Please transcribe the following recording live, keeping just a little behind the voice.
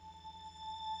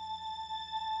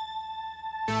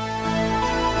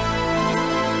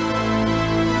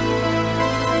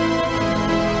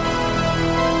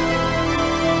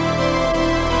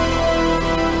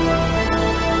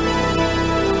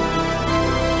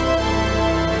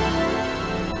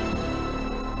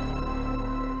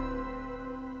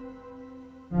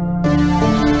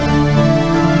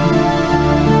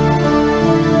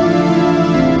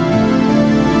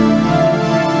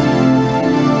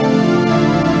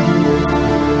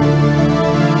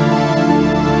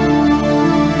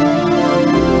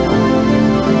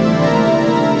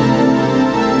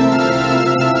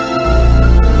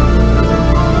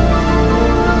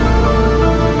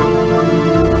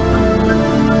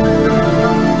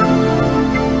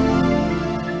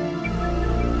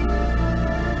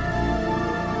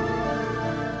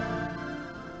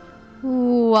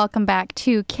welcome back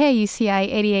to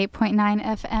KUCI 88.9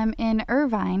 FM in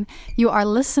Irvine. You are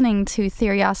listening to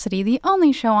Curiosity, the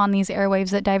only show on these airwaves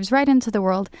that dives right into the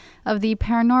world of the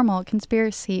paranormal,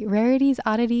 conspiracy, rarities,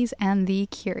 oddities, and the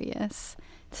curious.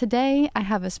 Today, I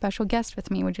have a special guest with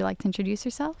me. Would you like to introduce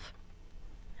yourself?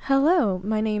 Hello,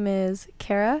 my name is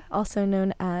Kara, also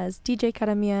known as DJ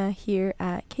Karamia here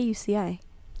at KUCI.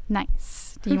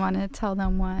 Nice. Do you want to tell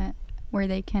them where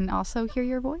they can also hear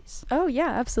your voice? Oh,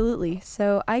 yeah, absolutely.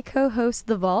 So I co-host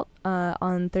The Vault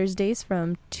on Thursdays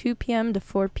from 2 p.m. to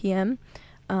 4 p.m.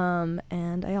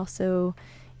 And I also,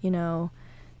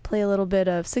 play a little bit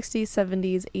of 60s,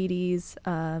 70s,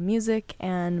 80s music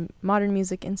and modern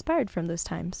music inspired from those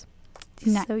times.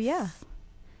 Nice. So, yeah.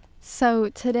 So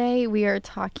today we are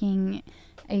talking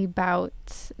about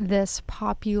this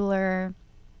popular,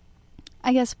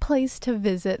 place to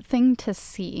visit, thing to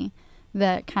see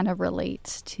that kind of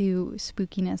relates to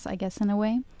spookiness, in a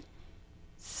way.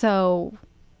 So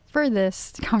for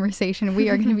this conversation, we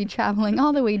are going to be traveling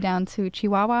all the way down to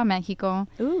Chihuahua, Mexico,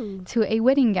 to a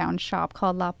wedding gown shop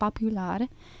called La Popular.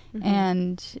 Mm-hmm.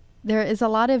 And there is a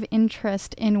lot of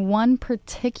interest in one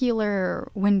particular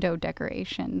window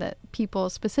decoration that people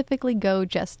specifically go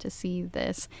just to see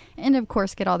this and, of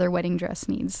course, get all their wedding dress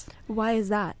needs. Why is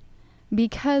that?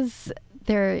 Because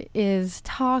there is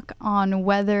talk on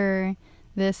whether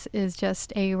this is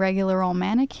just a regular old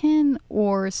mannequin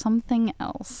or something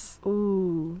else.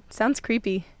 Ooh, sounds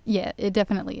creepy. Yeah, it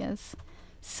definitely is.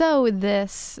 So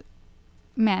this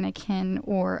mannequin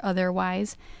or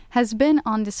otherwise has been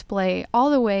on display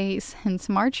all the way since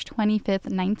March 25th,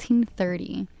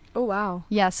 1930. Oh, wow.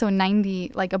 Yeah, so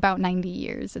about 90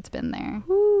 years it's been there.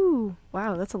 Ooh,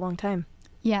 wow, that's a long time.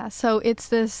 Yeah, so it's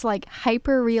this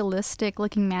hyper realistic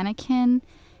looking mannequin,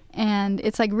 and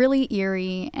it's really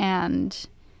eerie, and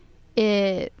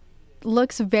it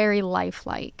looks very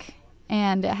lifelike,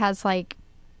 and it has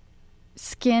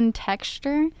skin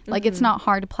texture. Mm-hmm. It's not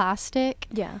hard plastic.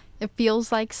 Yeah. It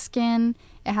feels like skin.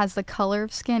 It has the color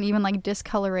of skin, even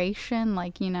discoloration,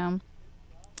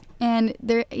 And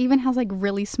there even has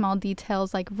really small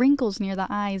details, wrinkles near the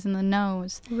eyes and the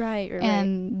nose. Right.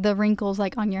 And the wrinkles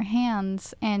on your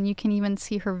hands, and you can even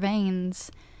see her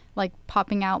veins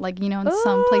popping out in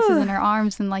some places in her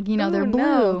arms, and they're blue.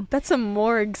 No. That's some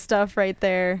morgue stuff right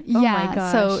there. Yeah, oh my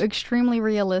gosh. So extremely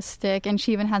realistic, and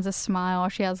she even has a smile.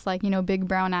 She has big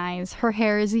brown eyes. Her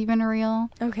hair is even real.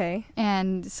 Okay.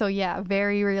 And so yeah,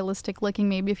 very realistic looking.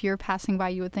 Maybe if you were passing by,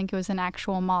 you would think it was an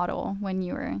actual model when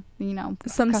you were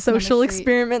some social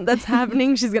experiment that's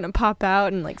happening. She's gonna pop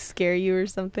out and scare you or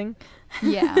something.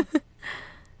 Yeah.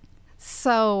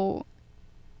 So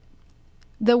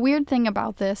the weird thing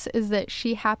about this is that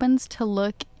she happens to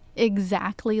look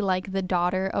exactly like the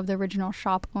daughter of the original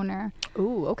shop owner.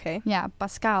 Ooh, okay. Yeah,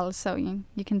 Pascal. So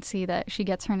you can see that she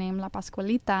gets her name La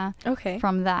Pascualita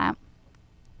from that.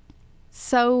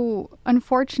 So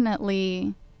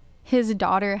unfortunately, his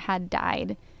daughter had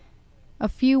died a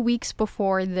few weeks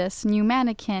before this new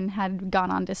mannequin had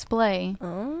gone on display.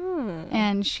 Oh.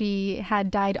 And she had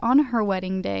died on her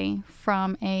wedding day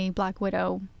from a black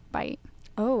widow bite.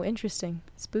 Oh, interesting.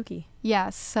 Spooky. Yeah,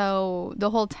 so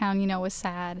the whole town, was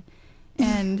sad.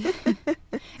 And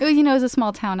it was a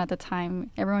small town at the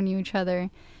time. Everyone knew each other.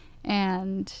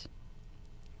 And,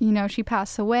 she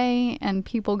passed away, and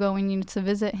people going to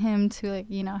visit him to,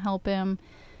 help him,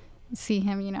 see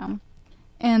him,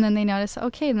 And then they notice,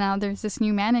 okay, now there's this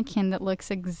new mannequin that looks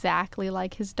exactly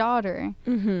like his daughter.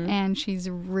 Mm-hmm. And she's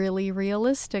really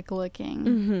realistic looking.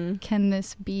 Mm-hmm. Can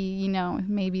this be,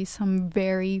 maybe some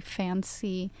very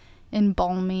fancy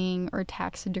embalming or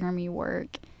taxidermy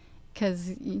work?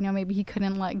 Because, maybe he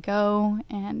couldn't let go.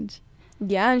 And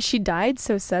yeah, and she died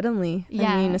so suddenly.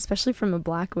 Yeah. I mean, especially from a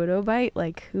black widow bite.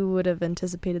 Who would have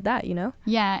anticipated that,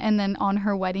 Yeah, and then on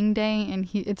her wedding day, and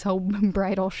it's a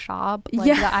bridal shop.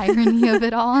 Yeah. The irony of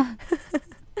it all.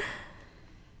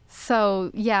 So,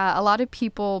 yeah, a lot of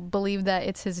people believe that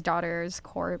it's his daughter's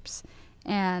corpse.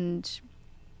 And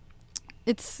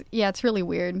it's really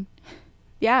weird.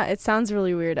 Yeah, it sounds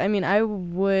really weird. I mean, I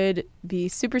would be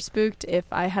super spooked if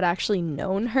I had actually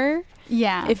known her.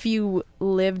 Yeah. If you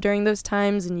lived during those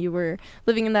times and you were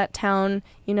living in that town,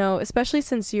 especially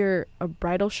since you're a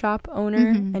bridal shop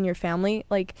owner Mm-hmm. and your family,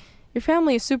 your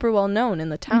family is super well known in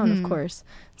the town, Mm-hmm. of course.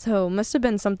 So it must have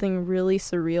been something really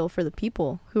surreal for the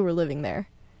people who were living there.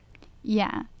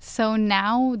 Yeah. So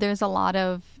now there's a lot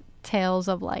of tales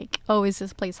of is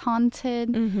this place haunted?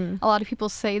 Mm-hmm. A lot of people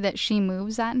say that she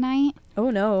moves at night.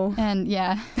 Oh, no. And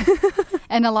yeah.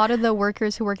 And a lot of the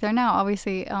workers who work there now,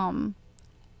 obviously,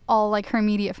 all her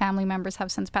immediate family members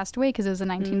have since passed away because it was the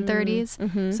 1930s.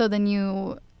 Mm-hmm. So the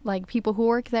new like people who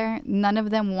work there, none of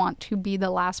them want to be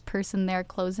the last person there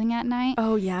closing at night.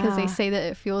 Oh, yeah. Because they say that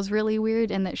it feels really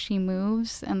weird and that she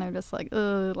moves, and they're just like,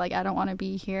 ugh, like, I don't want to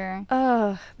be here.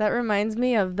 That reminds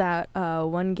me of that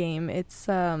one game. It's,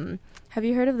 have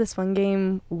you heard of this one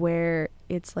game where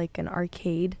it's like an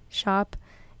arcade shop,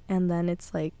 and then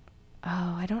it's like,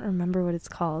 oh, I don't remember what it's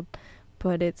called,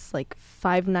 but it's like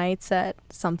Five Nights at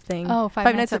something. Oh,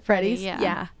 Five Nights at Freddy's.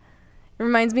 Yeah. It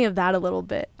reminds me of that a little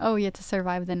bit. Oh, you have to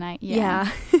survive the night.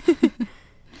 Yeah. Yeah.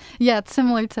 Yeah, it's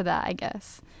similar to that, I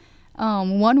guess.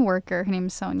 One worker, her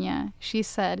name's Sonia, she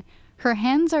said, her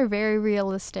hands are very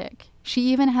realistic. She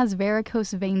even has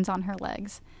varicose veins on her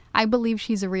legs. I believe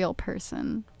she's a real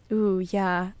person. Ooh,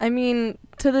 yeah. I mean,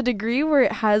 to the degree where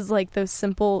it has like those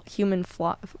simple human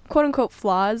quote unquote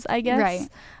flaws, I guess.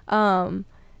 Right.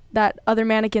 That other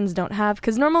mannequins don't have,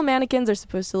 because normal mannequins are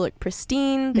supposed to look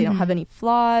pristine. They don't have any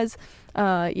flaws.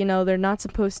 They're not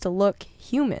supposed to look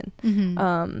human.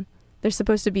 There's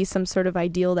supposed to be some sort of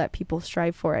ideal that people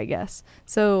strive for, I guess.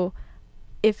 So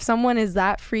if someone is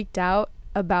that freaked out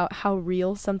about how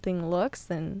real something looks,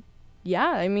 then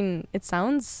yeah, I mean, it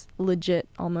sounds legit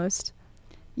almost.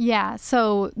 Yeah,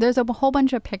 so there's a whole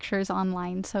bunch of pictures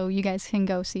online, so you guys can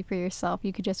go see for yourself.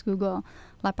 You could just Google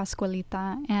La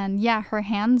Pascualita. And yeah, her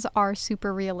hands are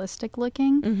super realistic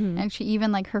looking. And she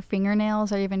even, like, her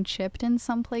fingernails are even chipped in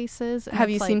some places. Have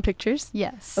you seen pictures?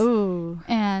 Yes. Oh.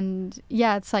 And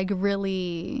yeah, it's like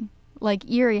really,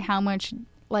 like, eerie how much,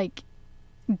 like,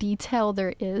 detail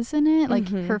there is in it. Like,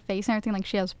 her face and everything, like,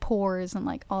 she has pores and,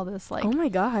 like, all this, like. Oh my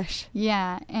gosh.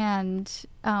 Yeah, and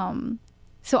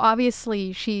so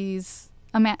obviously she's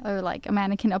a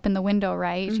mannequin up in the window,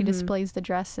 right? She displays the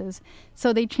dresses.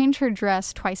 So they change her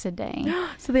dress twice a day.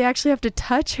 So they actually have to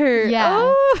touch her. Yeah.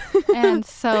 Oh. And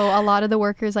so a lot of the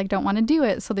workers, like, don't want to do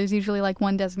it. So there's usually, like,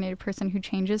 one designated person who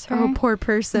changes her. Oh, poor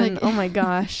person. Like, oh my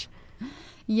gosh.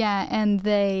 Yeah, and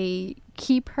they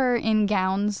keep her in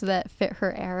gowns that fit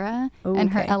her era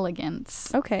and her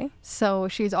elegance. Okay. So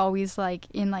she's always, like,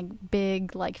 in, like,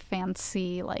 big, like,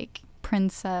 fancy, like,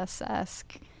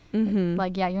 princess-esque.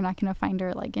 Like, yeah, you're not gonna find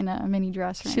her, like, in a mini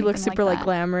dress or anything. She looks super like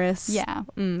glamorous. Yeah.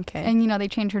 Okay. And they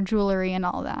change her jewelry and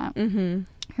all that.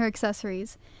 Her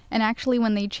accessories. And actually,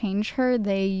 when they change her,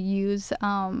 they use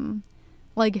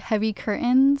like heavy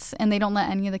curtains, and they don't let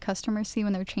any of the customers see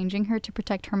when they're changing her to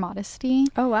protect her modesty.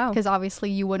 Oh wow. Because obviously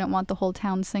you wouldn't want the whole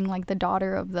town seeing, like, the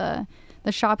daughter of the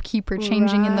shopkeeper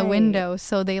changing in the window,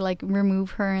 so they, like,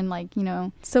 remove her and, like,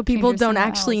 so people don't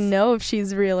actually know if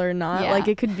she's real or not. Yeah. Like,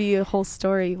 it could be a whole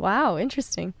story. Wow,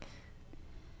 interesting.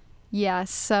 Yeah,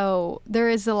 so there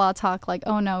is a lot of talk, like,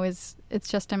 oh no, it's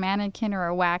just a mannequin or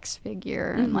a wax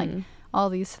figure, and, like, all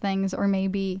these things. Or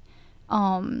maybe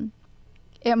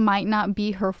it might not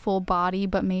be her full body,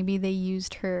 but maybe they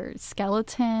used her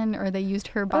skeleton, or they used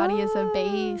her body as a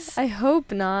base. I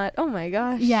hope not. Oh my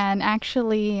gosh. Yeah, and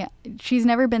actually, she's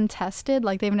never been tested.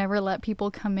 Like, they've never let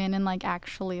people come in and, like,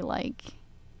 actually, like,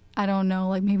 I don't know,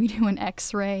 like, maybe do an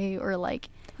x-ray or, like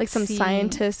some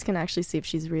scientists can actually see if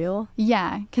she's real.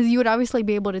 Yeah, because you would obviously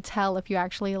be able to tell if you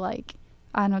actually, like,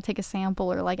 I don't know, take a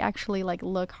sample or, like, actually, like,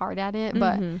 look hard at it.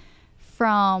 But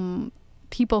from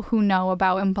people who know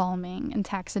about embalming and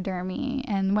taxidermy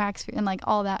and wax and, like,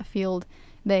 all that field,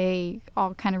 they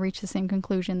all kind of reach the same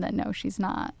conclusion that no, she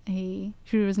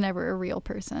was never a real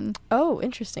person. Oh,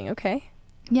 interesting. Okay.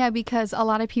 Yeah, because a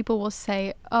lot of people will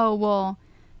say, oh, well,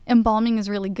 embalming is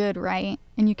really good, right?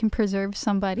 And you can preserve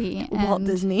somebody. Walt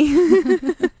Disney.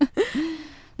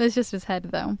 That's just his head,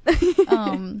 though.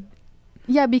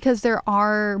 Yeah, because there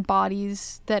are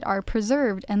bodies that are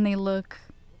preserved and they look,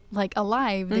 like,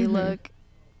 alive. They look,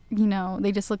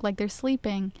 they just look like they're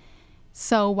sleeping.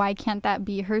 So why can't that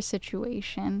be her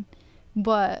situation?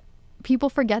 But people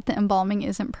forget that embalming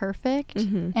isn't perfect.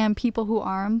 And people who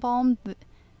are embalmed,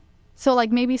 so,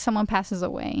 like, maybe someone passes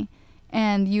away,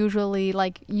 and usually,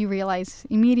 like, you realize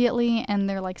immediately, and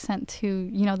they're, like, sent to,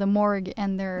 the morgue,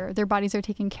 and their bodies are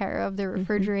taken care of. They're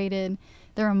refrigerated.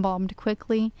 They're embalmed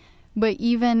quickly. But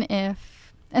even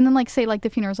if, and then, like, say, like, the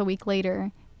funeral's a week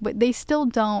later, but they still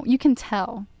don't, you can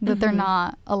tell that they're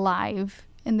not alive,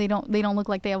 and they don't look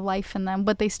like they have life in them,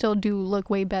 but they still do look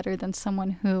way better than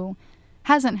someone who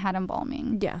hasn't had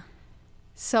embalming. Yeah.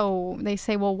 So they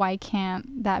say, well, why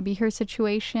can't that be her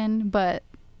situation? But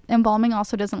embalming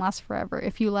also doesn't last forever.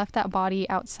 If you left that body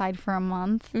outside for a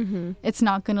month, it's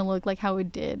not going to look like how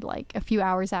it did, like, a few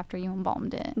hours after you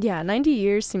embalmed it. Yeah, 90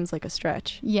 years seems like a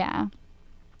stretch. Yeah.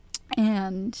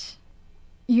 And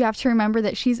you have to remember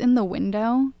that she's in the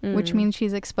window, which means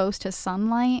she's exposed to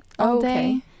sunlight all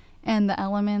day and the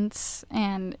elements.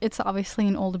 And it's obviously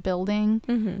an old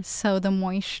building. So the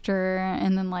moisture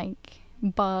and then, like,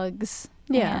 bugs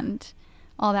Yeah. and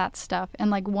all that stuff. And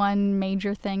like one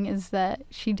major thing is that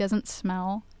she doesn't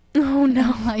smell. Oh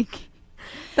no. Like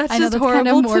That's I know just that's horrible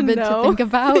kind of morbid to to, know. think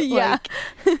about. Yeah.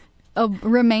 Like a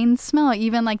remain smell.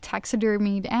 Even like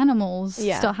taxidermied animals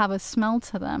Yeah. still have a smell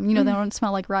to them. You know, they don't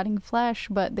smell like rotting flesh,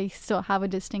 but they still have a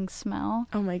distinct smell.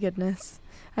 Oh my goodness.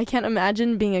 I can't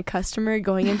imagine being a customer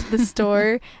going into the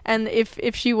store and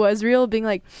if she was real, being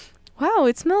like, wow,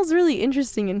 it smells really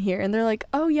interesting in here. And they're like,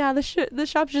 oh yeah, the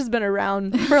shop's just been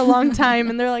around for a long time.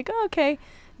 And they're like, oh, okay.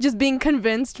 Just being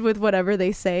convinced with whatever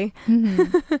they say.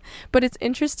 Mm-hmm. But it's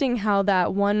interesting how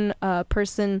that one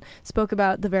person spoke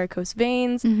about the varicose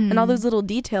veins Mm-hmm. and all those little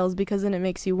details, because then it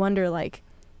makes you wonder, like,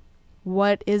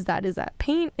 what is that? Is that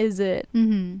paint? Is it,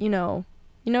 Mm-hmm. you know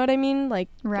what I mean? Like,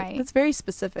 Right. That's very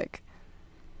specific.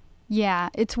 Yeah,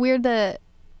 it's weird that,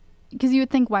 because you would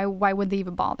think why would they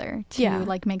even bother to Yeah.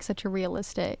 like make such a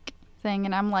realistic thing?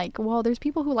 And I'm like, well, there's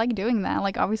people who like doing that.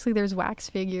 Like obviously there's wax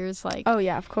figures, like Oh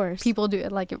yeah, of course. people do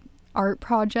it like art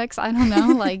projects. I don't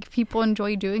know, like people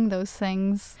enjoy doing those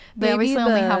things. They Maybe obviously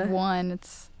only have one.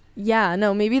 It's Yeah,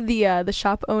 no, maybe the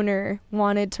shop owner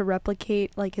wanted to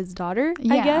replicate like his daughter,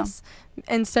 I Yeah. guess,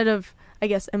 instead of, I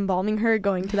guess, embalming her,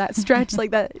 going to that stretch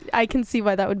like that. I can see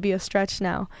why that would be a stretch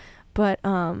now. But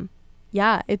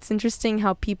yeah, it's interesting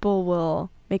how people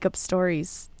will make up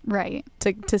stories right.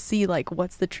 to see like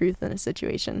what's the truth in a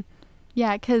situation.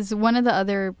 Yeah, because one of the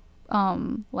other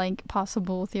like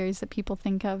possible theories that people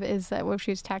think of is that what if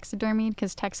she was taxidermied,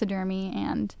 because taxidermy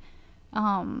and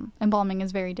embalming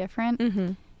is very different.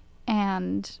 Mm-hmm.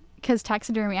 And because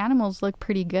taxidermy animals look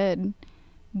pretty good,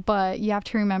 but you have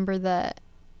to remember that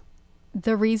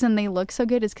the reason they look so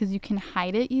good is because you can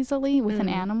hide it easily with an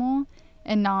animal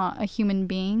and not a human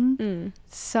being.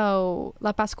 So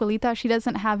La Pascualita, she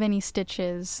doesn't have any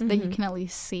stitches that you can at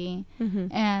least see.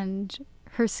 And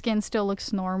her skin still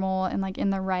looks normal and like in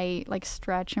the right like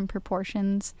stretch and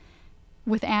proportions.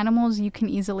 With animals, you can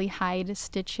easily hide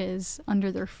stitches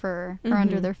under their fur or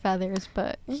under their feathers,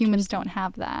 but humans don't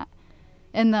have that.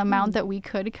 And the amount that we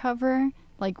could cover,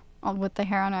 like with the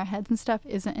hair on our heads and stuff,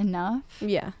 isn't enough.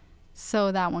 Yeah.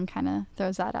 So that one kind of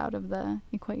throws that out of the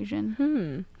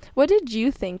equation. What did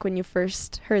you think when you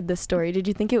first heard the story? Did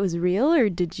you think it was real, or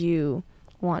did you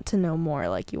want to know more?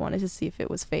 Like you wanted to see if it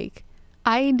was fake?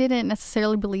 I didn't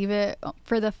necessarily believe it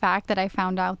for the fact that I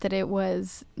found out that it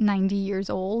was 90 years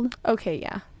old. Okay,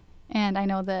 yeah. And I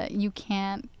know that you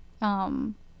can't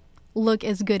look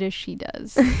as good as she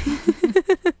does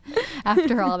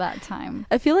after all that time.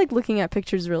 I feel like looking at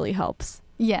pictures really helps.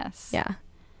 Yes. Yeah.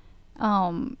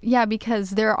 Yeah,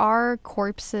 because there are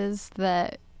corpses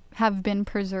that have been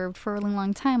preserved for a really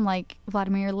long time, like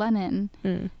Vladimir Lenin.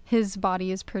 His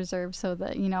body is preserved so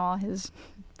that, you know, all his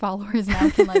followers now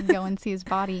can like go and see his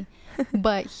body.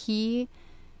 But he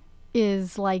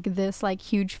is like this like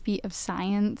huge feat of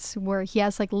science where he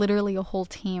has like literally a whole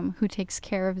team who takes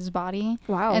care of his body.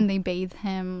 Wow. And they bathe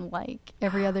him like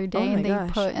every other day. Oh my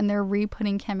And gosh. they're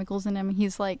re-putting chemicals in him.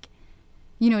 He's like,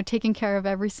 you know, taken care of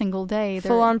every single day.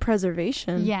 Full on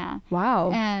preservation. Yeah.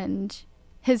 Wow. And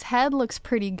his head looks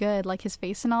pretty good, like his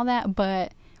face and all that,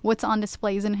 but what's on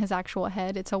display isn't his actual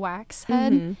head. It's a wax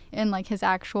head, and like his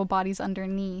actual body's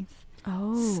underneath.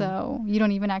 Oh. So you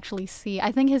don't even actually see.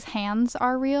 I think his hands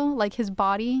are real, like his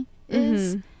body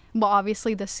is. Well,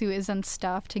 obviously the suit isn't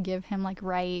stuff to give him like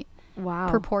right Wow.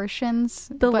 proportions.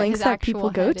 The but lengths his that actual people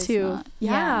go head is to. not.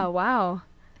 Yeah, wow.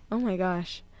 Oh my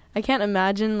gosh. I can't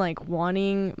imagine like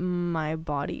wanting my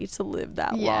body to live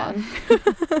that long.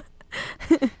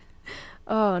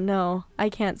 Oh no, I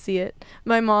can't see it.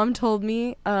 My mom told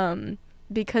me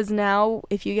because now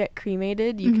if you get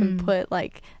cremated, you can put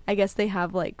like, I guess they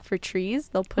have like for trees,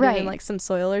 they'll put it in like some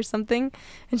soil or something.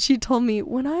 And she told me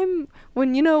when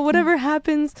you know, whatever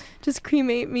happens, just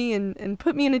cremate me and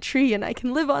put me in a tree and I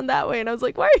can live on that way. And I was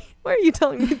like, why are you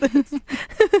telling me this?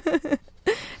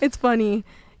 It's funny.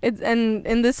 And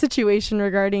in this situation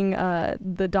regarding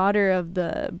the daughter of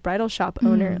the bridal shop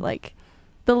owner, like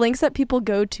the lengths that people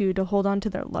go to hold on to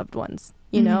their loved ones,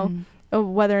 you know,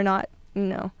 whether or not, you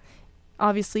know,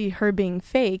 obviously her being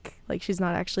fake, like she's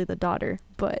not actually the daughter,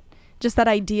 but just that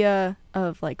idea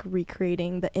of like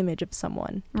recreating the image of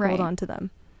someone to hold on to them.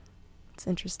 It's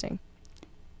interesting.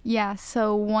 Yeah,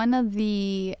 so one of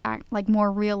the like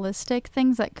more realistic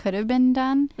things that could have been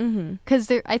done,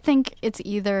 because I think it's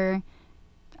either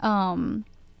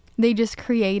they just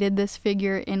created this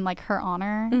figure in like her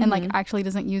honor and like actually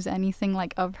doesn't use anything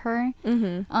like of her.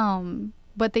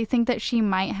 But they think that she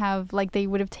might have, like, they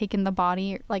would have taken the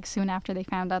body like soon after they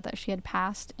found out that she had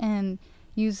passed and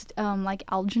used like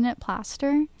alginate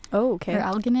plaster. Oh, okay. Or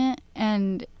alginate,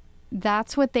 and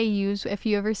that's what they use. If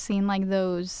you ever seen like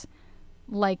those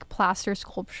like plaster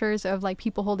sculptures of like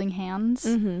people holding hands,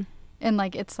 and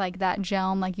like it's like that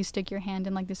gel, and like you stick your hand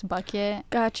in like this bucket.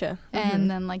 Gotcha.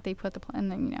 And then like they put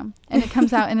and then, you know, and it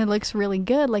comes out and it looks really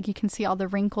good. Like you can see all the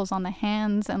wrinkles on the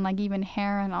hands and like even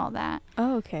hair and all that.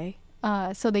 Oh, okay.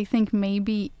 So they think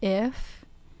maybe if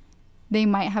they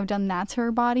might have done that to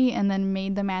her body and then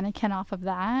made the mannequin off of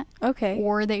that. Okay.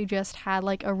 Or they just had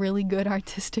like a really good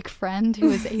artistic friend who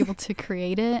was able to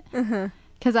create it.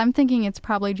 Because I'm thinking it's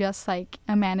probably just like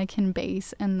a mannequin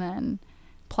base and then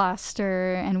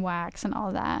plaster and wax and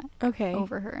all that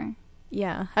over her.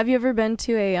 Yeah. Have you ever been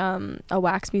to a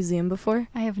wax museum before?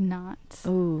 I have not.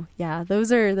 Oh, yeah.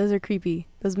 Those are creepy.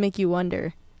 Those make you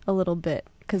wonder a little bit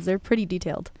because they're pretty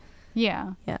detailed.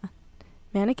 Yeah. Yeah.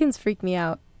 Mannequins freak me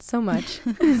out so much.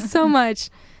 So much.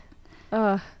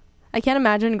 I can't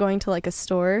imagine going to like a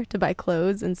store to buy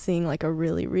clothes and seeing like a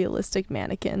really realistic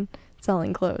mannequin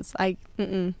selling clothes. I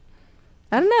don't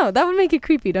know. That would make it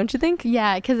creepy, don't you think?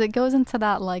 Yeah, because it goes into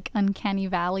that like uncanny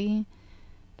valley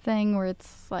thing where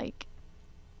it's like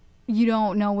you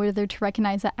don't know whether to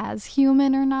recognize it as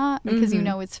human or not because you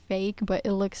know it's fake, but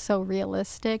it looks so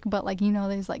realistic. But like, you know,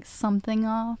 there's like something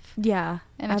off. Yeah,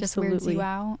 and it just weirds you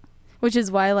out. Which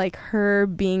is why like her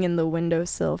being in the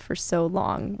windowsill for so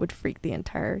long would freak the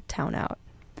entire town out.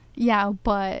 Yeah,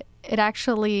 but it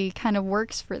actually kind of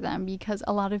works for them because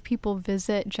a lot of people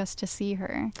visit just to see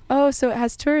her. Oh, so it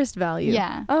has tourist value.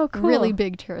 Yeah. Oh, cool. Really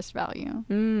big tourist value.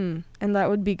 And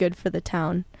that would be good for the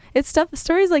town. It's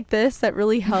stories like this that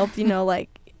really help, you know,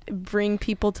 like bring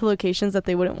people to locations that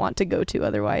they wouldn't want to go to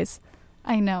otherwise.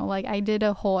 I know. Like I did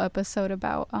a whole episode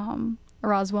about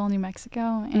Roswell, New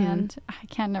Mexico, and I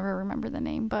can't never remember the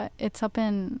name, but it's up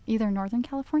in either Northern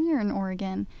California or in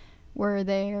Oregon where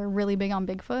they're really big on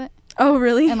Bigfoot. Oh,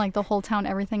 really? And like the whole town,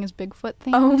 everything is Bigfoot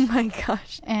themed. Oh my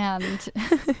gosh. And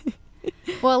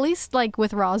well, at least like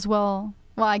with Roswell,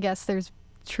 well, I guess there's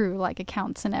true like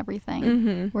accounts and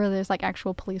everything where there's like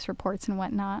actual police reports and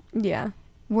whatnot. Yeah.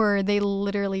 Where they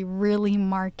literally really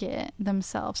market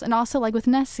themselves. And also like with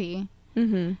Nessie,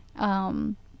 the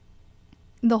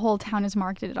whole town is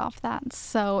marketed off that.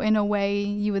 So in a way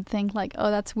you would think like,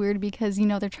 oh, that's weird because, you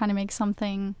know, they're trying to make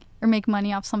something or make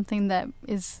money off something that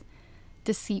is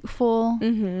deceitful.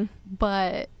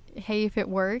 But hey, if it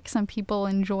works and people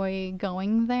enjoy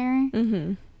going there.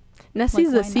 Nessie's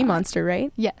like, the sea monster,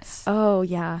 right? Yes. Oh,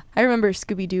 yeah. I remember a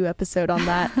Scooby-Doo episode on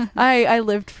that. I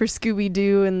lived for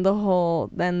Scooby-Doo and the whole,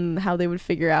 then how they would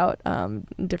figure out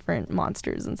different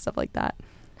monsters and stuff like that.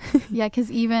 Yeah,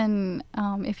 because even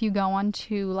if you go on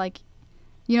to like,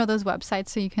 you know, those websites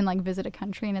so you can like visit a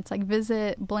country and it's like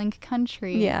visit blank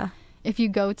country. Yeah. If you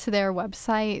go to their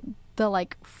website, the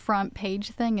like front page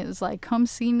thing is like, come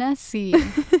see Nessie.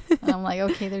 And I'm like,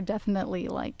 okay, they're definitely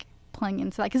like playing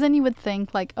into that. Because then you would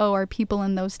think like, oh, are people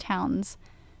in those towns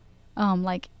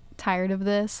like tired of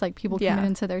this? Like people coming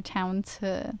into their town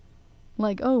to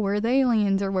like, oh, where are the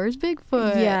aliens or where's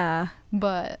Bigfoot? Yeah.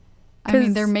 But I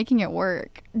mean, they're making it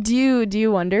work. Do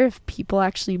you wonder if people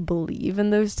actually believe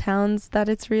in those towns that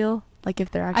it's real? Like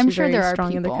if they're actually very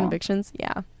strong in their convictions?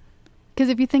 Yeah. Because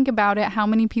if you think about it, how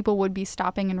many people would be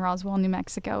stopping in Roswell, New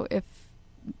Mexico if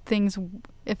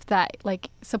that like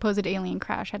supposed alien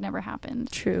crash had never happened?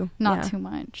 True. Not too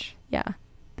much. Yeah.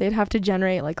 They'd have to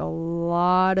generate like a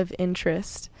lot of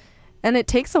interest. And it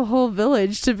takes a whole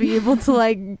village to be able to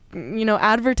like, you know,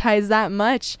 advertise that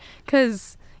much.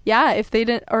 Because, yeah, if they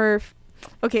didn't,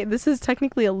 okay, this is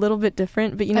technically a little bit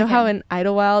different, but you know how in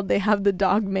Idlewild they have the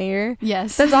dog mayor?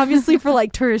 Yes. That's obviously for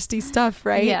like touristy stuff,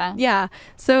 right? Yeah. Yeah.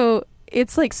 So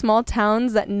it's like small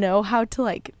towns that know how to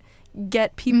like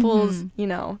get people's, you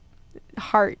know,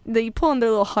 heart. They pull on their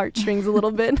little heartstrings a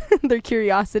little bit, their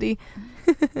curiosity.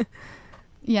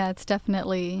 Yeah, it's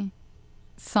definitely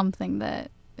something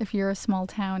that if you're a small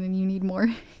town and you need more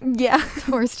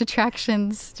tourist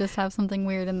attractions, just have something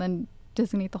weird and then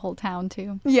designate the whole town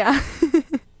too. Yeah.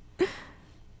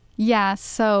 Yeah,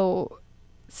 so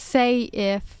say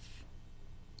if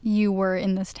you were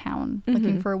in this town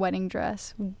looking for a wedding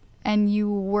dress and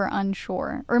you were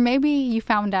unsure, or maybe you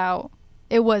found out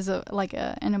it was an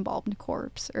embalmed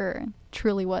corpse or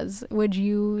truly was, would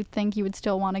you think you would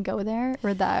still want to go there,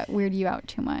 or that weird you out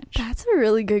too much? That's a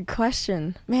really good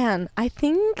question. Man, I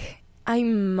think I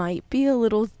might be a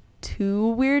little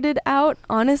too weirded out,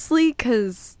 honestly,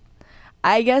 because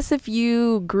I guess if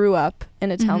you grew up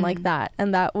in a town like that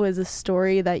and that was a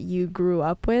story that you grew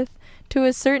up with, to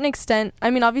a certain extent, I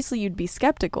mean, obviously you'd be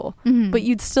skeptical, but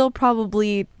you'd still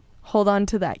probably hold on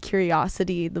to that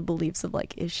curiosity, the beliefs of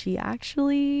like, is she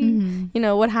actually, you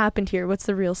know, what happened here? What's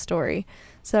the real story?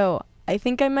 So I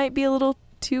think I might be a little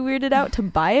too weirded out to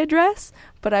buy a dress,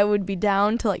 but I would be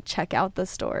down to like check out the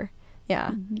store.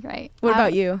 Yeah. Right. What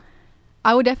about you?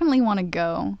 I would definitely want to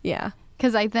go. Yeah.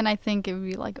 Because I think it would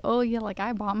be like, oh, yeah, like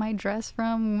I bought my dress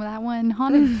from that one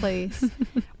haunted place.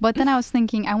 But then I was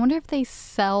thinking, I wonder if they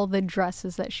sell the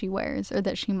dresses that she wears or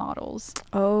that she models.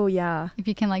 Oh, yeah. If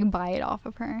you can like buy it off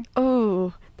of her.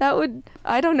 Oh,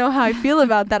 I don't know how I feel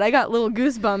about that. I got little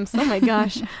goosebumps. Oh my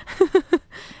gosh.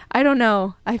 I don't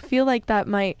know. I feel like that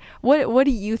might, what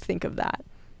do you think of that?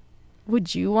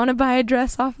 Would you want to buy a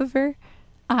dress off of her?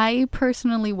 I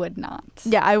personally would not.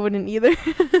 Yeah, I wouldn't either.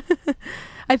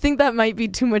 I think that might be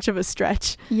too much of a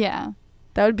stretch. Yeah.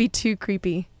 That would be too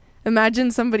creepy.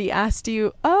 Imagine somebody asked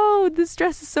you, oh, this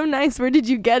dress is so nice. Where did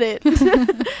you get it?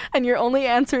 And your only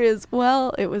answer is,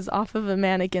 well, it was off of a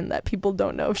mannequin that people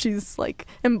don't know if she's like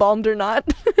embalmed or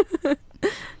not.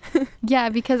 Yeah,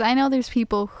 because I know there's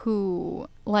people who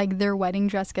like their wedding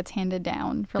dress gets handed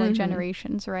down for like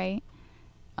generations, right?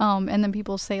 And then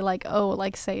people say like, oh,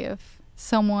 like say if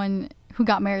someone who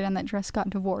got married on that dress got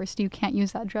divorced, you can't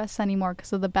use that dress anymore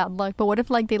because of the bad luck. But what if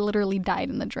like they literally died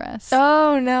in the dress?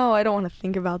 Oh no, I don't want to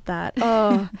think about that.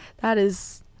 Oh, that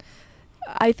is,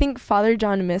 I think Father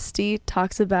John Misty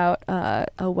talks about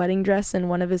a wedding dress in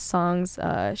one of his songs,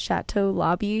 Chateau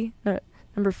Lobby,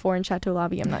 number 4 in Chateau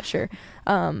Lobby, I'm not sure.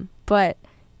 But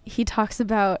he talks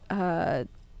about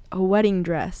a wedding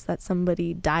dress that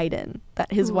somebody died in that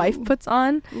his wife puts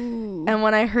on. Ooh. And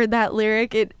when I heard that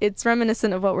lyric, it's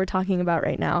reminiscent of what we're talking about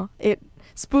right now. It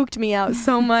spooked me out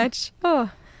so much. Oh,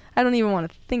 I don't even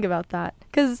want to think about that.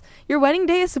 Because your wedding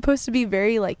day is supposed to be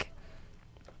very, like,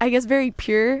 I guess very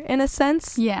pure in a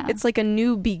sense. Yeah. It's like a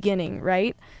new beginning,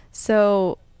 right?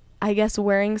 So I guess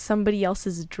wearing somebody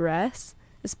else's dress,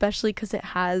 especially because it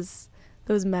has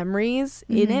those memories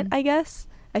in it, I guess,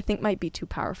 I think might be too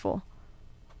powerful.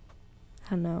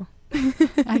 I don't know.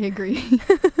 I agree.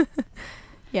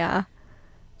 Yeah.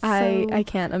 So, I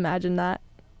can't imagine that.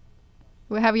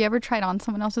 Have you ever tried on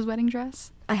someone else's wedding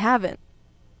dress? I haven't.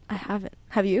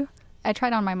 Have you? I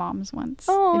tried on my mom's once.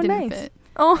 Oh, it didn't nice. fit.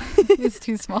 Oh. It's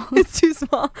too small. It's too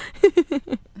small.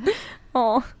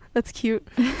 Oh, that's cute.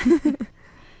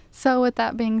 So with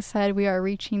that being said, we are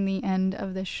reaching the end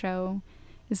of the show.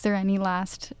 Is there any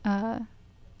last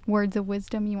words of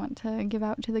wisdom you want to give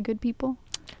out to the good people?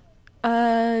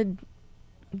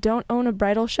 Don't own a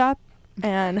bridal shop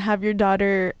and have your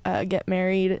daughter get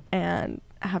married and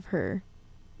have her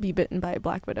be bitten by a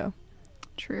black widow.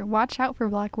 True. Watch out for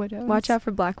black widows. Watch out for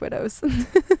black widows.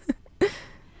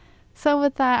 So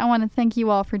with that, I want to thank you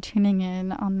all for tuning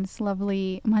in on this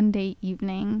lovely Monday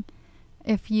evening.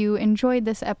 If you enjoyed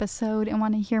this episode and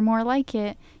want to hear more like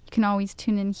it, you can always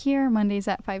tune in here Mondays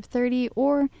at 5:30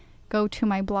 or go to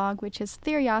my blog, which is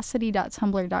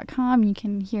theriosity.tumblr.com. You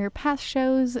can hear past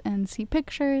shows and see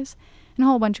pictures and a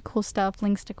whole bunch of cool stuff,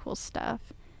 links to cool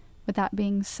stuff. With that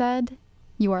being said,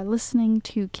 you are listening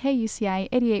to KUCI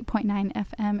 88.9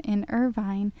 FM in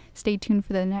Irvine. Stay tuned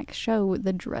for the next show,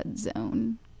 The Dread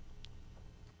Zone.